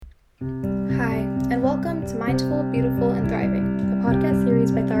Mindful, Beautiful, and Thriving, a podcast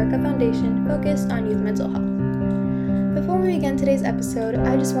series by Tharaka Foundation focused on youth mental health. Before we begin today's episode,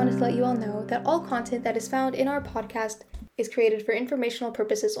 I just wanted to let you all know that all content that is found in our podcast is created for informational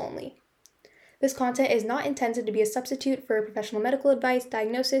purposes only. This content is not intended to be a substitute for professional medical advice,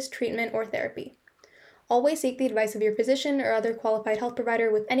 diagnosis, treatment, or therapy. Always seek the advice of your physician or other qualified health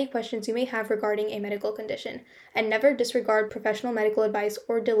provider with any questions you may have regarding a medical condition, and never disregard professional medical advice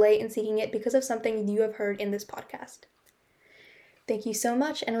or delay in seeking it because of something you have heard in this podcast. Thank you so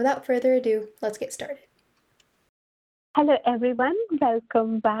much, and without further ado, let's get started. Hello, everyone.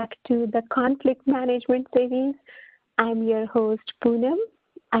 Welcome back to the Conflict Management series. I'm your host, Poonam.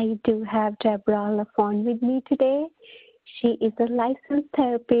 I do have Deborah Lafon with me today. She is a licensed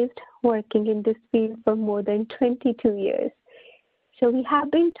therapist working in this field for more than 22 years. So we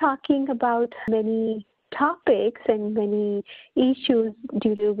have been talking about many topics and many issues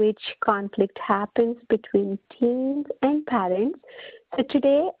due to which conflict happens between teens and parents. So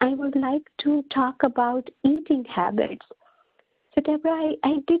today I would like to talk about eating habits. So Deborah,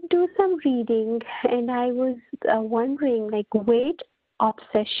 I did do some reading and I was wondering, weight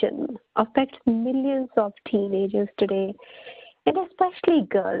obsession affects millions of teenagers today, and especially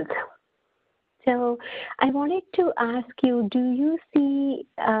girls. So I wanted to ask you, do you see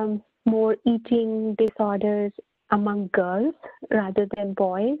more eating disorders among girls rather than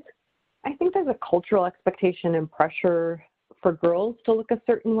boys? I think there's a cultural expectation and pressure for girls to look a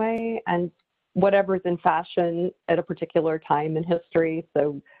certain way, and whatever's in fashion at a particular time in history.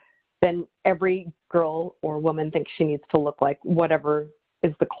 So then every girl or woman thinks she needs to look like whatever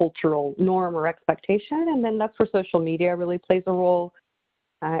is the cultural norm or expectation. And then that's where social media really plays a role.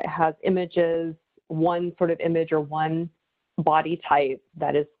 It has images, one sort of image or one body type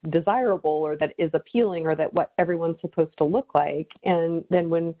that is desirable or that is appealing or that what everyone's supposed to look like. And then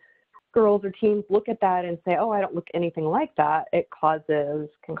when girls or teens look at that and say, oh, I don't look anything like that, it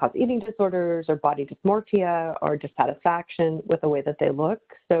can cause eating disorders or body dysmorphia or dissatisfaction with the way that they look.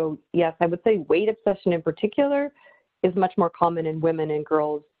 So yes, I would say weight obsession in particular is much more common in women and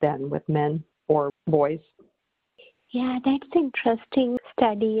girls than with men or boys. Yeah, that's interesting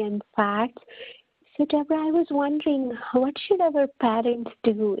study and fact. So Deborah, I was wondering, what should our parents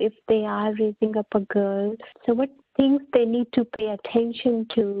do if they are raising up a girl? So what things they need to pay attention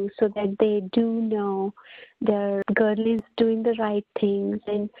to so that they do know their girl is doing the right things?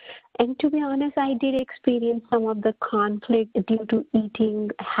 And to be honest, I did experience some of the conflict due to eating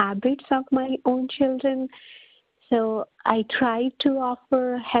habits of my own children. So I tried to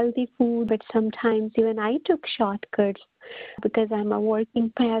offer healthy food, but sometimes even I took shortcuts because I'm a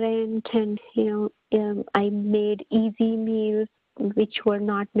working parent and, I made easy meals which were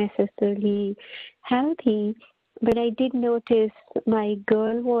not necessarily healthy. But I did notice my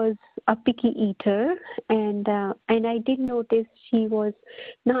girl was a picky eater, and I did notice she was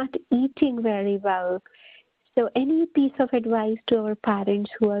not eating very well. So any piece of advice to our parents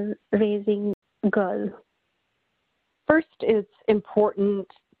who are raising girls? First, it's important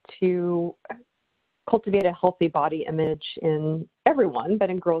to cultivate a healthy body image in everyone, but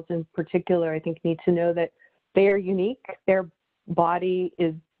in girls in particular, I think need to know that they are unique. Their body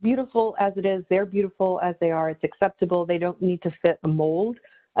is beautiful as it is. They're beautiful as they are. It's acceptable. They don't need to fit a mold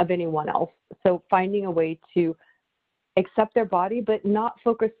of anyone else. So finding a way to accept their body, but not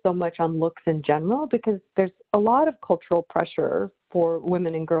focus so much on looks in general, because there's a lot of cultural pressure for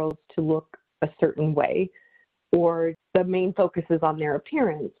women and girls to look a certain way, or the main focus is on their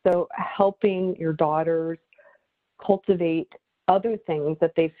appearance. So helping your daughters cultivate other things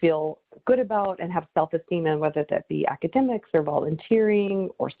that they feel good about and have self-esteem in, whether that be academics or volunteering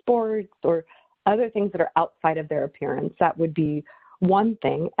or sports or other things that are outside of their appearance, that would be one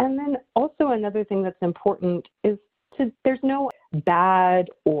thing. And then also another thing that's important is there's no bad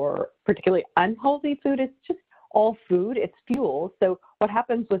or particularly unhealthy food. It's just all food. It's fuel. So what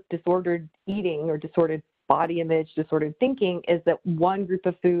happens with disordered eating or disordered body image, disordered thinking, is that one group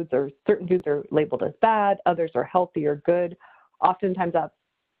of foods or certain foods are labeled as bad, others are healthy or good. Oftentimes that's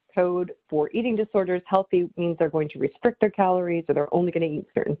code for eating disorders. Healthy means they're going to restrict their calories or they're only going to eat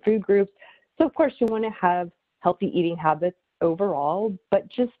certain food groups. So of course you want to have healthy eating habits overall, but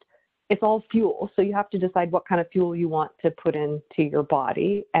just it's all fuel. So you have to decide what kind of fuel you want to put into your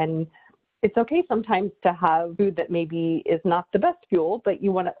body. And it's okay sometimes to have food that maybe is not the best fuel, but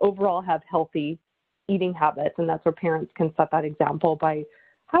you want to overall have healthy eating habits. And that's where parents can set that example by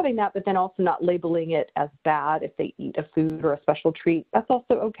having that, but then also not labeling it as bad if they eat a food or a special treat. That's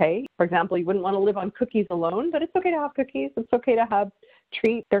also okay. For example, you wouldn't want to live on cookies alone, but it's okay to have cookies. It's okay to have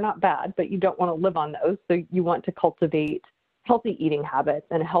treats. They're not bad, but you don't want to live on those. So you want to cultivate healthy eating habits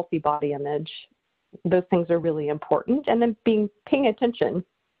and a healthy body image. Those things are really important. And then paying attention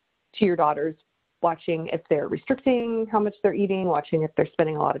to your daughters, watching if they're restricting how much they're eating, watching if they're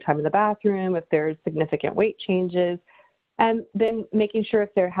spending a lot of time in the bathroom, if there's significant weight changes, and then making sure if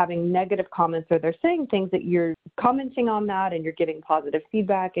they're having negative comments or they're saying things that you're commenting on that and you're getting positive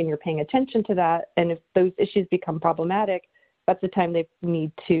feedback and you're paying attention to that. And if those issues become problematic, that's the time they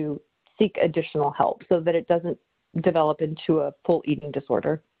need to seek additional help so that it doesn't develop into a full eating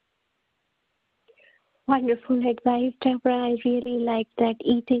disorder. Wonderful advice, Deborah. I really like that,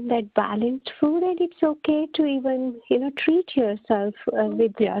 eating that balanced food, and it's okay to even, treat yourself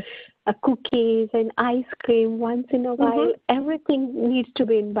with cookies and ice cream once in a while. Everything needs to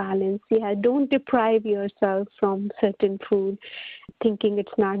be in balance. Yeah, don't deprive yourself from certain food thinking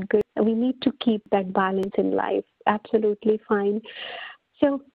it's not good. We need to keep that balance in life. Absolutely fine.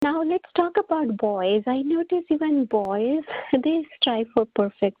 So now let's talk about boys. I notice even boys, they strive for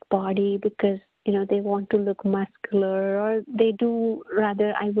perfect body because they want to look muscular, or they do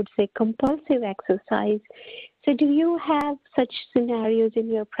rather, I would say, compulsive exercise. So do you have such scenarios in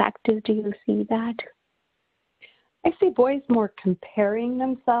your practice? Do you see that? I see boys more comparing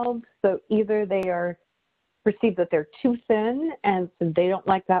themselves. So either they are perceive that they're too thin, and so they don't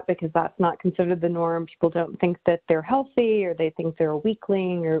like that because that's not considered the norm. People don't think that they're healthy, or they think they're a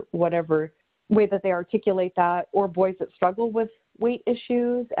weakling, or whatever way that they articulate that, or boys that struggle with weight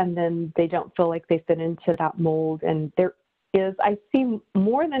issues, and then they don't feel like they fit into that mold. And I see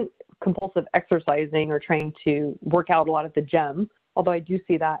more than compulsive exercising or trying to work out a lot at the gym, although I do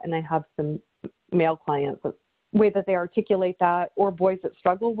see that, and I have some male clients, the way that they articulate that, or boys that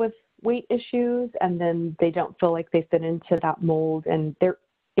struggle with weight issues, and then they don't feel like they fit into that mold. And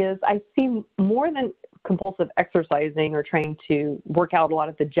I see more than compulsive exercising or trying to work out a lot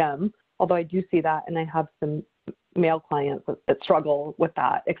at the gym, although I do see that, and I have some male clients that struggle with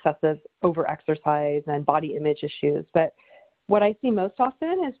that, excessive over-exercise and body image issues. But what I see most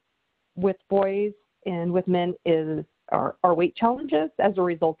often is with boys and with men are weight challenges as a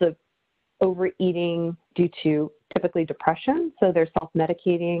result of overeating due to typically depression. So they're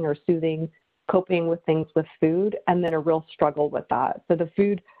self-medicating or soothing, coping with things with food, and then a real struggle with that. So the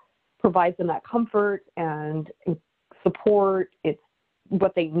food provides them that comfort and support. It's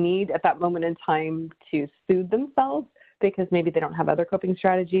what they need at that moment in time to soothe themselves, because maybe they don't have other coping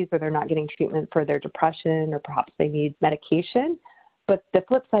strategies, or they're not getting treatment for their depression, or perhaps they need medication. But the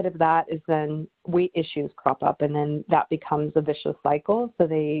flip side of that is then weight issues crop up, and then that becomes a vicious cycle. So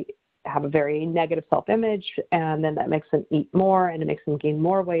they have a very negative self-image, and then that makes them eat more, and it makes them gain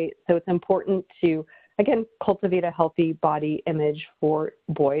more weight. So it's important to, again, cultivate a healthy body image for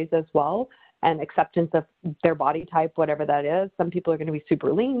boys as well, and acceptance of their body type, whatever that is. Some people are going to be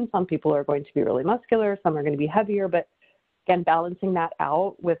super lean. Some people are going to be really muscular. Some are going to be heavier. But again, balancing that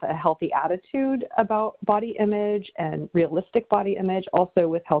out with a healthy attitude about body image and realistic body image, also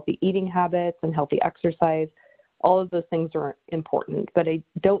with healthy eating habits and healthy exercise. All of those things are important. But I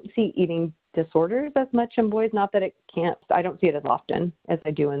don't see eating disorders as much in boys. Not that it can't. I don't see it as often as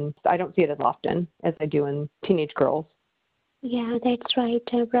I do in teenage girls. Yeah, that's right,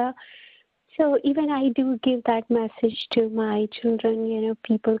 Deborah. So even I do give that message to my children,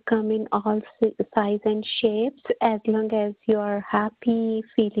 people come in all size and shapes, as long as you're happy,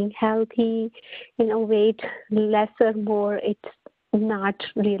 feeling healthy, weight less or more, it's not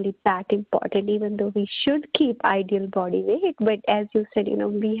really that important, even though we should keep ideal body weight. But as you said,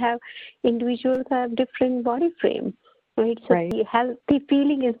 individuals have different body frame. Right. So right. The healthy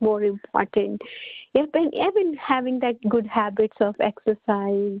feeling is more important. Even having that good habits of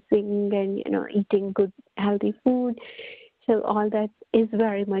exercising and eating good healthy food. So all that is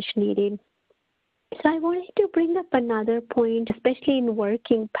very much needed. So I wanted to bring up another point, especially in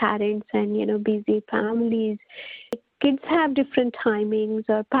working parents and busy families. Kids have different timings,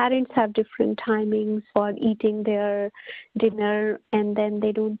 or parents have different timings for eating their dinner, and then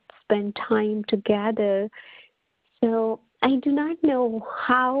they don't spend time together. So I do not know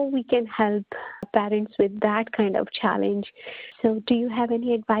how we can help parents with that kind of challenge. So do you have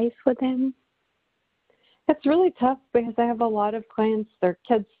any advice for them? It's really tough because I have a lot of clients, they're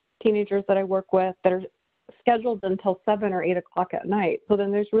kids, teenagers that I work with that are scheduled until 7 or 8 o'clock at night. So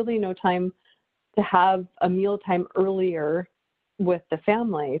then there's really no time to have a mealtime earlier with the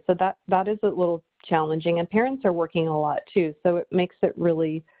family. So that is a little challenging. And parents are working a lot too. So it makes it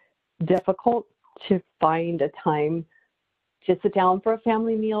really difficult to find a time to sit down for a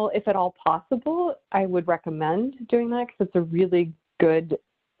family meal. If at all possible, I would recommend doing that, because it's a really good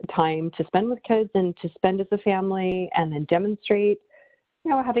time to spend with kids and to spend as a family, and then demonstrate,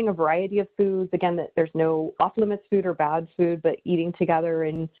 having a variety of foods. Again, that there's no off-limits food or bad food, but eating together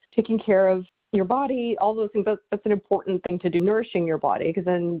and taking care of your body, all those things. That's an important thing to do, nourishing your body, because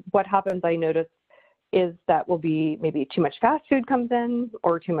then what happens, I notice, is that will be maybe too much fast food comes in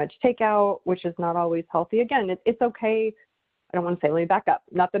or too much takeout, which is not always healthy. Again, it's okay. I don't want to say, let me back up.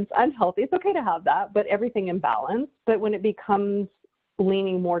 Not that it's unhealthy. It's okay to have that, but everything in balance. But when it becomes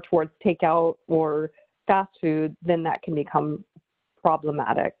leaning more towards takeout or fast food, then that can become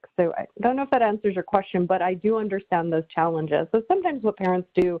problematic. So I don't know if that answers your question, but I do understand those challenges. So sometimes what parents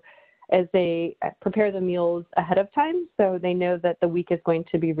do is they prepare the meals ahead of time, so they know that the week is going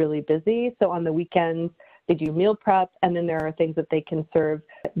to be really busy. So on the weekends, they do meal prep, and then there are things that they can serve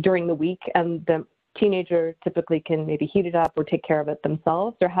during the week, and the teenager typically can maybe heat it up or take care of it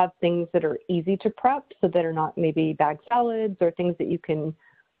themselves, or have things that are easy to prep, so that are not maybe bag salads or things that you can,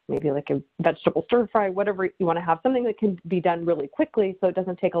 maybe like a vegetable stir fry, whatever you want to have, something that can be done really quickly so it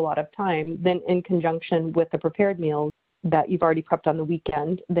doesn't take a lot of time. Then in conjunction with the prepared meals that you've already prepped on the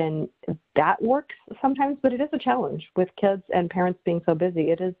weekend, then that works sometimes, but it is a challenge with kids and parents being so busy.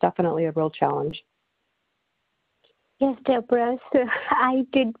 It is definitely a real challenge. Yes, Deborah. So I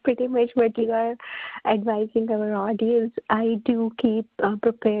did pretty much what you are advising our audience. I do keep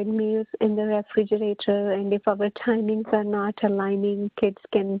prepared meals in the refrigerator, and if our timings are not aligning, kids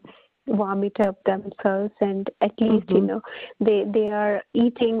can warm it up themselves, and at least they are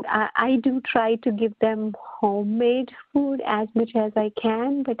eating. I do try to give them homemade food as much as I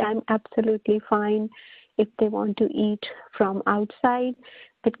can, but I'm absolutely fine if they want to eat from outside.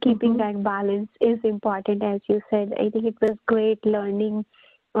 But keeping that balance is important, as you said. I think it was great learning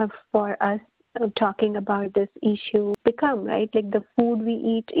for us talking about this issue become, right? Like the food we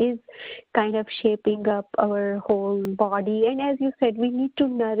eat is kind of shaping up our whole body. And as you said, we need to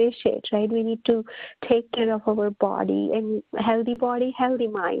nourish it, right? We need to take care of our body, and healthy body, healthy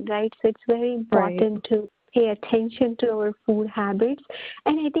mind, right? So it's very important to pay attention to our food habits.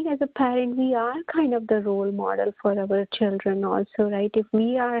 And I think as a parent, we are kind of the role model for our children also, right? If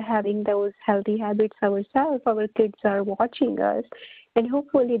we are having those healthy habits ourselves, our kids are watching us, and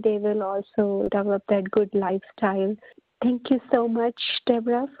hopefully they will also develop that good lifestyle. Thank you so much,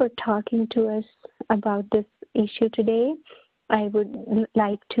 Deborah, for talking to us about this issue today. I would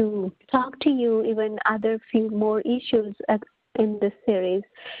like to talk to you even other few more issues in this series.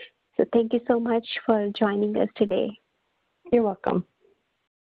 So thank you so much for joining us today. You're welcome.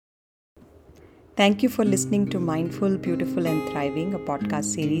 Thank you for listening to Mindful, Beautiful and Thriving, a podcast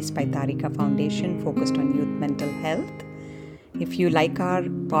series by Tharika Foundation focused on youth mental health. If you like our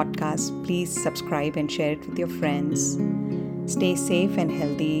podcast, please subscribe and share it with your friends. Stay safe and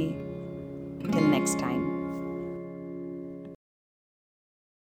healthy. Till next time.